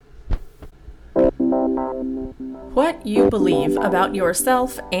What you believe about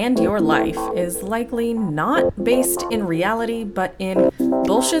yourself and your life is likely not based in reality, but in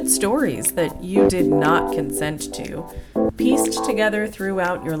bullshit stories that you did not consent to, pieced together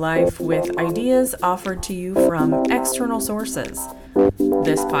throughout your life with ideas offered to you from external sources.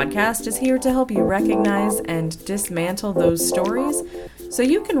 This podcast is here to help you recognize and dismantle those stories so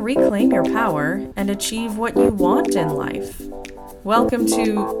you can reclaim your power and achieve what you want in life. Welcome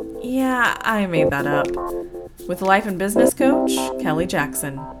to, yeah, I made that up, with life and business coach, Kelly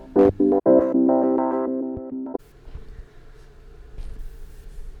Jackson.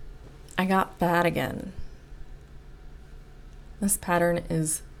 I got fat again. This pattern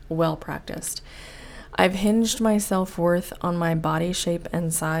is well practiced. I've hinged my self-worth on my body shape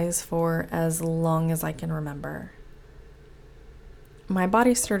and size for as long as I can remember. My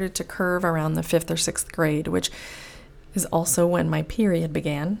body started to curve around the 5th or 6th grade, which is also when my period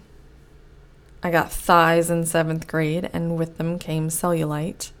began. I got thighs in 7th grade, and with them came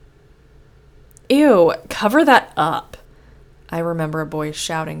cellulite. Ew, cover that up! I remember a boy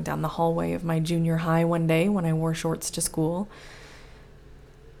shouting down the hallway of my junior high one day when I wore shorts to school.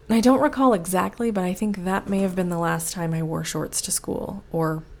 I don't recall exactly, but I think that may have been the last time I wore shorts to school,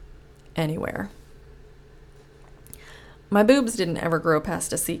 or anywhere. My boobs didn't ever grow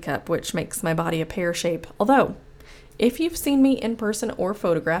past a C-cup, which makes my body a pear shape, although, if you've seen me in person or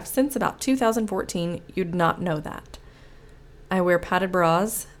photographed since about 2014, you'd not know that. I wear padded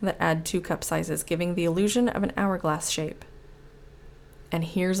bras that add 2 cup sizes, giving the illusion of an hourglass shape. And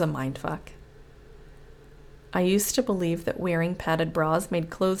here's a mindfuck. I used to believe that wearing padded bras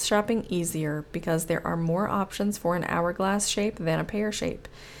made clothes shopping easier because there are more options for an hourglass shape than a pear shape.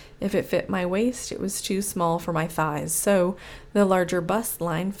 If it fit my waist, it was too small for my thighs, so the larger bust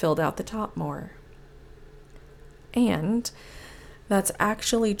line filled out the top more. And that's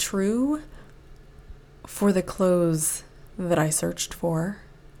actually true for the clothes that I searched for.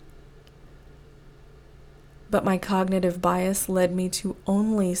 But my cognitive bias led me to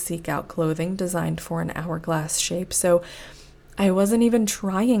only seek out clothing designed for an hourglass shape, so I wasn't even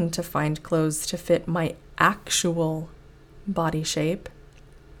trying to find clothes to fit my actual body shape.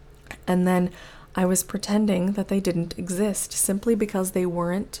 And then I was pretending that they didn't exist simply because they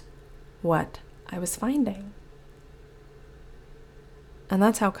weren't what I was finding. And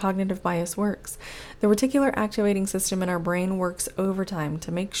that's how cognitive bias works. The reticular activating system in our brain works overtime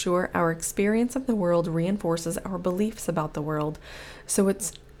to make sure our experience of the world reinforces our beliefs about the world. So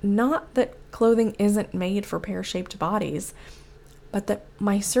it's not that clothing isn't made for pear-shaped bodies, but that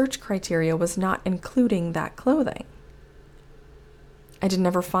my search criteria was not including that clothing. I did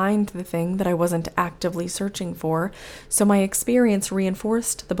never find the thing that I wasn't actively searching for, so my experience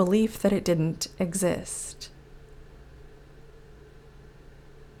reinforced the belief that it didn't exist.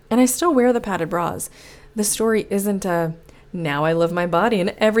 And I still wear the padded bras. The story isn't a, now I love my body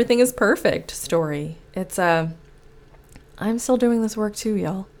and everything is perfect story. It's a, I'm still doing this work too,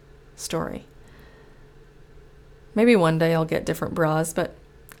 y'all story. Maybe one day I'll get different bras, but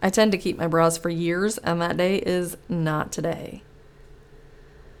I tend to keep my bras for years, and that day is not today.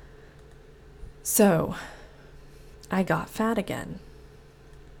 So, I got fat again.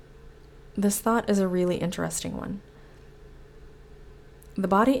 This thought is a really interesting one. The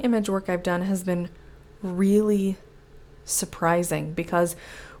body image work I've done has been really surprising because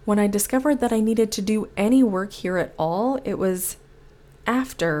when I discovered that I needed to do any work here at all, it was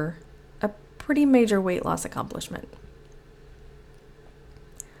after a pretty major weight loss accomplishment.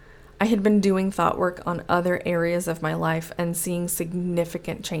 I had been doing thought work on other areas of my life and seeing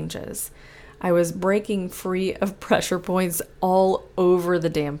significant changes. I was breaking free of pressure points all over the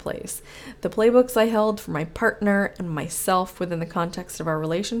damn place. The playbooks I held for my partner and myself within the context of our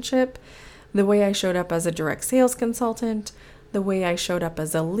relationship, the way I showed up as a direct sales consultant, the way I showed up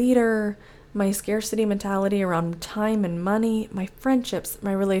as a leader, my scarcity mentality around time and money, my friendships,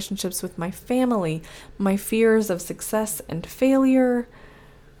 my relationships with my family, my fears of success and failure.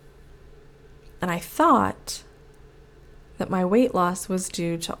 And I thought that my weight loss was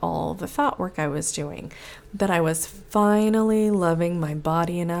due to all the thought work I was doing, that I was finally loving my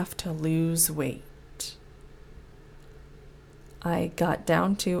body enough to lose weight. I got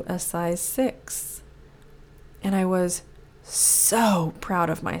down to a size 6, and I was so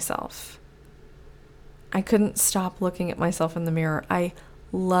proud of myself. I couldn't stop looking at myself in the mirror. I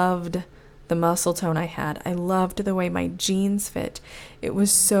loved the muscle tone I had. I loved the way my jeans fit. It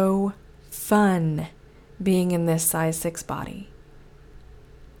was so fun being in this size 6 body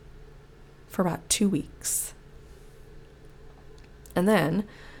for about 2 weeks. And then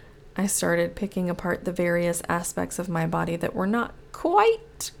I started picking apart the various aspects of my body that were not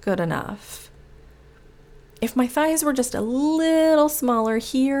quite good enough. If my thighs were just a little smaller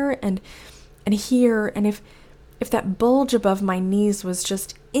here and here, and if that bulge above my knees was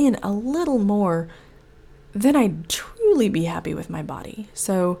just in a little more, then I'd truly be happy with my body.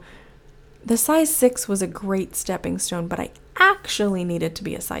 So the size 6 was a great stepping stone, but I actually needed to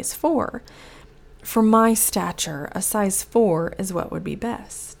be a size 4. For my stature, a size 4 is what would be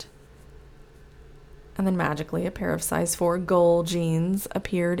best. And then magically, a pair of size 4 gold jeans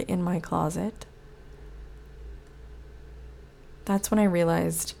appeared in my closet. That's when I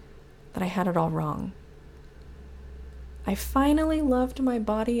realized that I had it all wrong. I finally loved my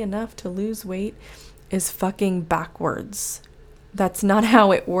body enough to lose weight is fucking backwards. That's not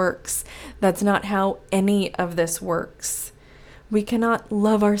how it works. That's not how any of this works. We cannot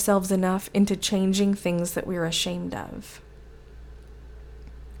love ourselves enough into changing things that we're ashamed of.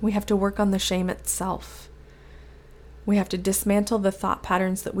 We have to work on the shame itself. We have to dismantle the thought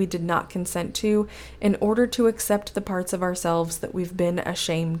patterns that we did not consent to in order to accept the parts of ourselves that we've been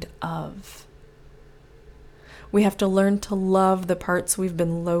ashamed of. We have to learn to love the parts we've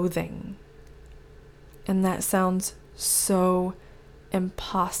been loathing. And that sounds so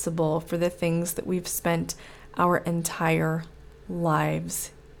impossible for the things that we've spent our entire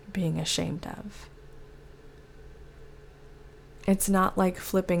lives being ashamed of. It's not like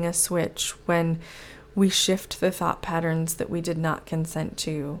flipping a switch when we shift the thought patterns that we did not consent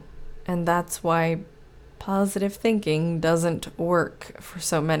to. And that's why positive thinking doesn't work for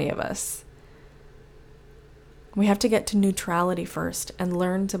so many of us. We have to get to neutrality first and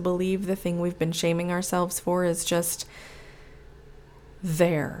learn to believe the thing we've been shaming ourselves for is just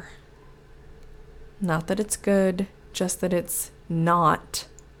there. Not that it's good, just that it's not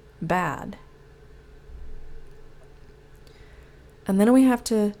bad. And then we have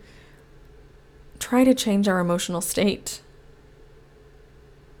to try to change our emotional state.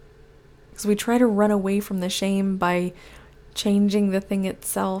 Because we try to run away from the shame by changing the thing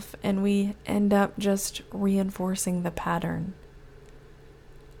itself, and we end up just reinforcing the pattern.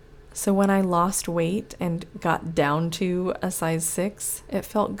 So when I lost weight and got down to a size 6, it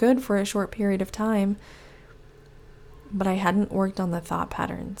felt good for a short period of time, but I hadn't worked on the thought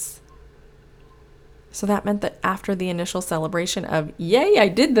patterns. So that meant that after the initial celebration of, yay, I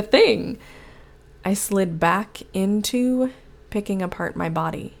did the thing, I slid back into picking apart my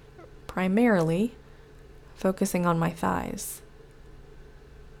body, primarily focusing on my thighs.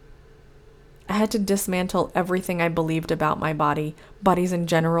 I had to dismantle everything I believed about my body, bodies in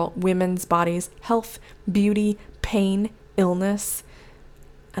general, women's bodies, health, beauty, pain, illness,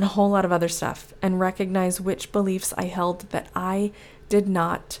 and a whole lot of other stuff, and recognize which beliefs I held that I did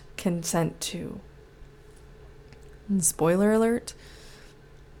not consent to. And spoiler alert,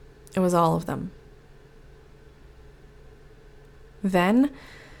 it was all of them. Then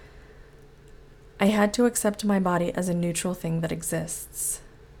I had to accept my body as a neutral thing that exists.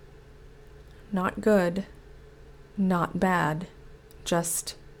 Not good, not bad,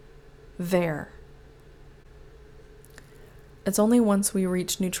 just there. It's only once we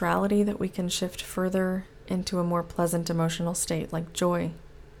reach neutrality that we can shift further into a more pleasant emotional state like joy,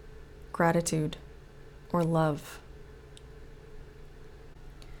 gratitude, or love.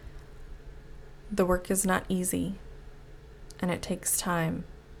 The work is not easy, and it takes time.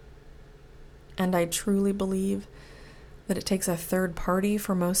 And I truly believe that it takes a third party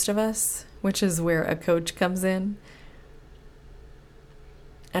for most of us, which is where a coach comes in.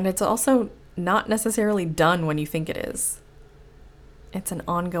 And it's also not necessarily done when you think it is. It's an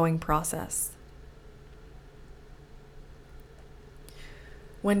ongoing process.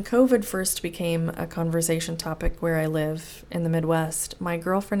 When COVID first became a conversation topic where I live in the Midwest, my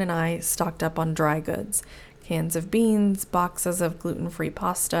girlfriend and I stocked up on dry goods, cans of beans, boxes of gluten-free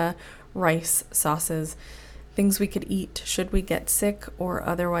pasta, rice, sauces, things we could eat should we get sick or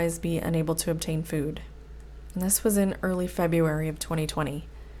otherwise be unable to obtain food. And this was in early February of 2020.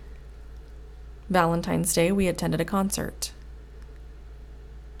 Valentine's Day, we attended a concert.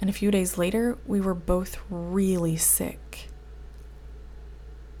 And a few days later, we were both really sick.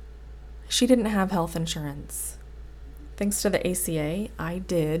 She didn't have health insurance. Thanks to the ACA, I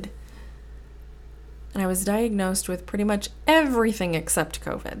did. And I was diagnosed with pretty much everything except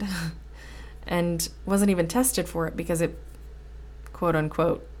COVID. And wasn't even tested for it because it, quote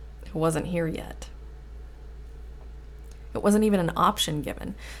unquote, wasn't here yet. It wasn't even an option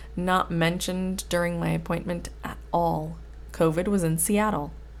given, not mentioned during my appointment at all. COVID was in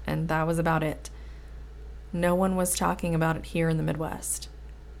Seattle, and that was about it. No one was talking about it here in the Midwest.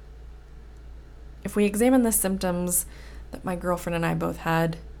 If we examine the symptoms that my girlfriend and I both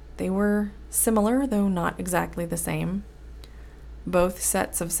had, they were similar, though not exactly the same. Both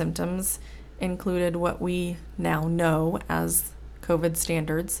sets of symptoms included what we now know as COVID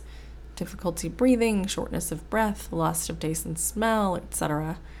standards: difficulty breathing, shortness of breath, loss of taste and smell,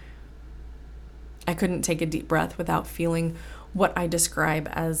 etc. I couldn't take a deep breath without feeling what I describe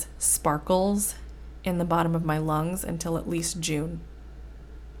as sparkles in the bottom of my lungs until at least June.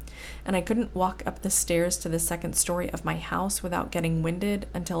 And I couldn't walk up the stairs to the second story of my house without getting winded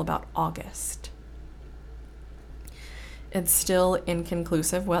until about August. It's still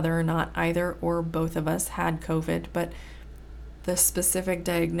inconclusive whether or not either or both of us had COVID, but the specific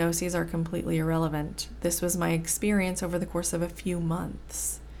diagnoses are completely irrelevant. This was my experience over the course of a few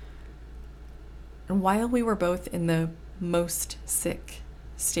months. And while we were both in the most sick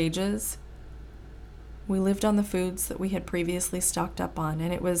stages, we lived on the foods that we had previously stocked up on,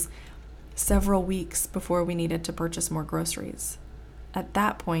 and it was several weeks before we needed to purchase more groceries. At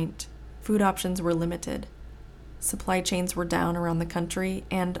that point, food options were limited. Supply chains were down around the country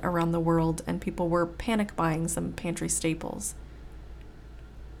and around the world, and people were panic buying some pantry staples.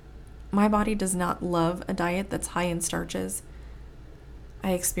 My body does not love a diet that's high in starches.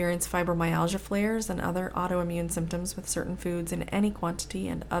 I experience fibromyalgia flares and other autoimmune symptoms with certain foods in any quantity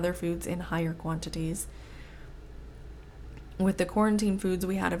and other foods in higher quantities. With the quarantine foods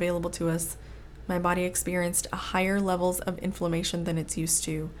we had available to us, my body experienced higher levels of inflammation than it's used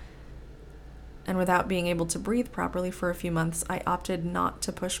to. And without being able to breathe properly for a few months, I opted not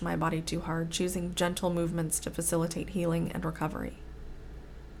to push my body too hard, choosing gentle movements to facilitate healing and recovery.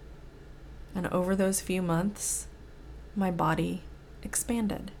 And over those few months, my body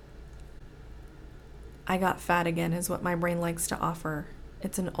expanded. I got fat again, is what my brain likes to offer.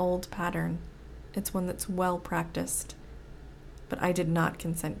 It's an old pattern. It's one that's well practiced. But I did not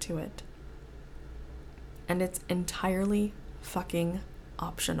consent to it. And it's entirely fucking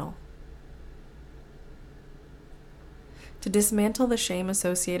optional. To dismantle the shame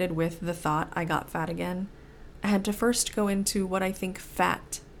associated with the thought I got fat again, I had to first go into what I think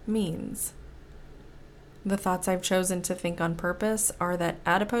fat means. The thoughts I've chosen to think on purpose are that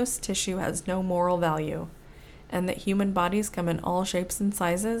adipose tissue has no moral value, and that human bodies come in all shapes and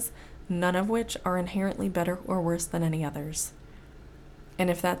sizes, none of which are inherently better or worse than any others. And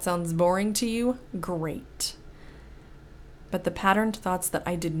if that sounds boring to you, great. But the patterned thoughts that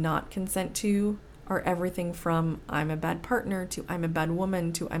I did not consent to are everything from I'm a bad partner, to I'm a bad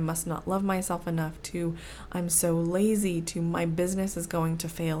woman, to I must not love myself enough, to I'm so lazy, to my business is going to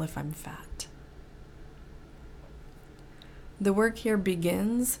fail if I'm fat. The work here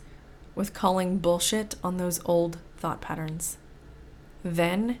begins with calling bullshit on those old thought patterns.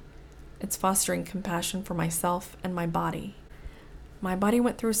 Then it's fostering compassion for myself and my body. My body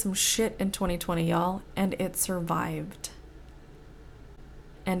went through some shit in 2020, y'all, and it survived.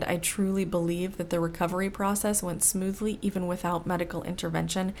 And I truly believe that the recovery process went smoothly even without medical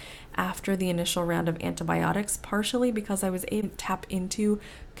intervention after the initial round of antibiotics, partially because I was able to tap into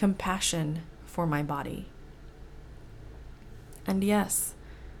compassion for my body. And yes,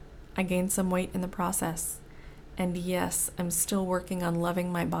 I gained some weight in the process. And yes, I'm still working on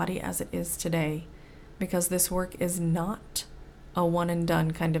loving my body as it is today, because this work is not a one and done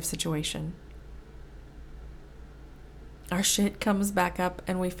kind of situation. Our shit comes back up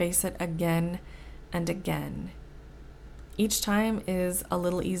and we face it again and again. Each time is a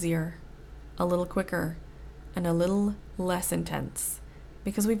little easier, a little quicker, and a little less intense,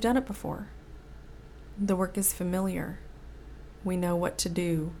 because we've done it before. The work is familiar. We know what to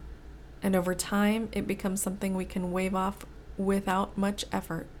do. And over time, it becomes something we can wave off without much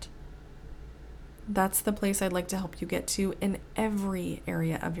effort. That's the place I'd like to help you get to in every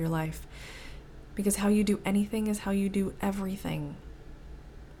area of your life. Because how you do anything is how you do everything.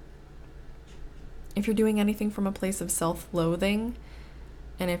 If you're doing anything from a place of self-loathing,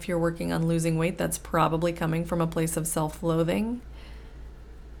 and if you're working on losing weight, that's probably coming from a place of self-loathing,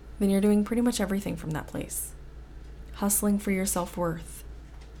 then you're doing pretty much everything from that place. Hustling for your self-worth.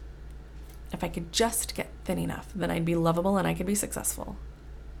 If I could just get thin enough, then I'd be lovable and I could be successful.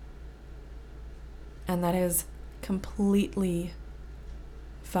 And that is completely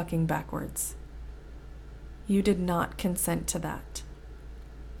fucking backwards. You did not consent to that.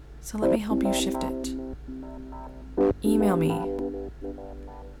 So let me help you shift it. Email me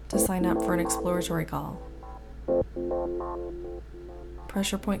to sign up for an exploratory call.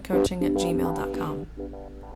 pressurepointcoaching@gmail.com.